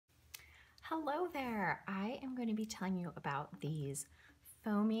Hello there. I am going to be telling you about these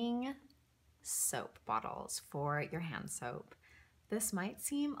foaming soap bottles for your hand soap. This might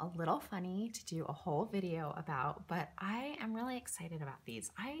seem a little funny to do a whole video about, but I am really excited about these.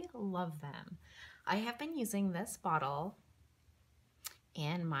 I love them. I have been using this bottle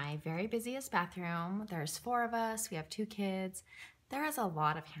in my very busiest bathroom. There's 4 of us, we have 2 kids. There is a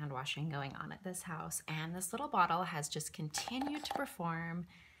lot of hand washing going on at this house, and this little bottle has just continued to perform.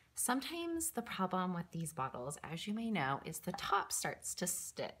 Sometimes the problem with these bottles, as you may know, is the top starts to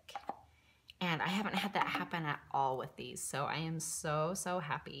stick. And I haven't had that happen at all with these, so I am so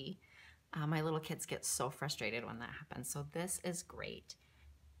happy. My little kids get so frustrated when that happens, so this is great.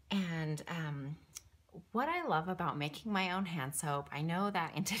 And what I love about making my own hand soap, I know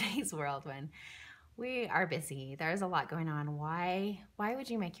that in today's world when we are busy, there's a lot going on. Why would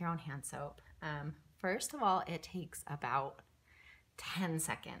you make your own hand soap? First of all, it takes about 10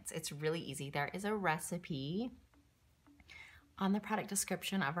 seconds. It's really easy. There is a recipe on the product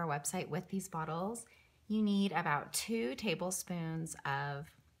description of our website with these bottles. You need about 2 tablespoons of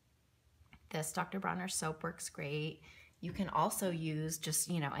this Dr. Bronner soap, works great. You can also use just,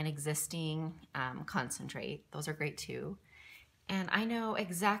 an existing concentrate. Those are great too. And I know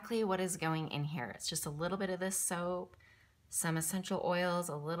exactly what is going in here. It's just a little bit of this soap, some essential oils,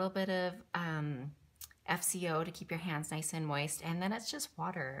 a little bit of FCO to keep your hands nice and moist, and then it's just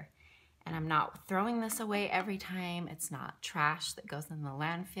water. And I'm not throwing this away every time. It's not trash that goes in the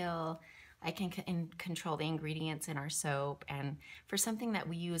landfill. I can control the ingredients in our soap, and for something that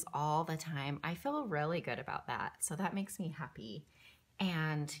we use all the time, I feel really good about that. So that makes me happy.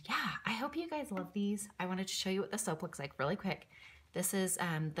 And yeah, I hope you guys love these. I wanted to show you what the soap looks like really quick. This is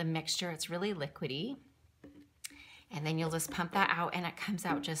the mixture. It's really liquidy. And then you'll just pump that out and it comes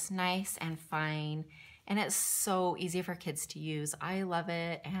out just nice and fine. And it's so easy for kids to use. I love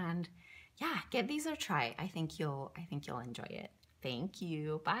it. And yeah, give these a try. I think you'll enjoy it. Thank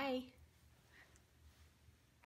you. Bye.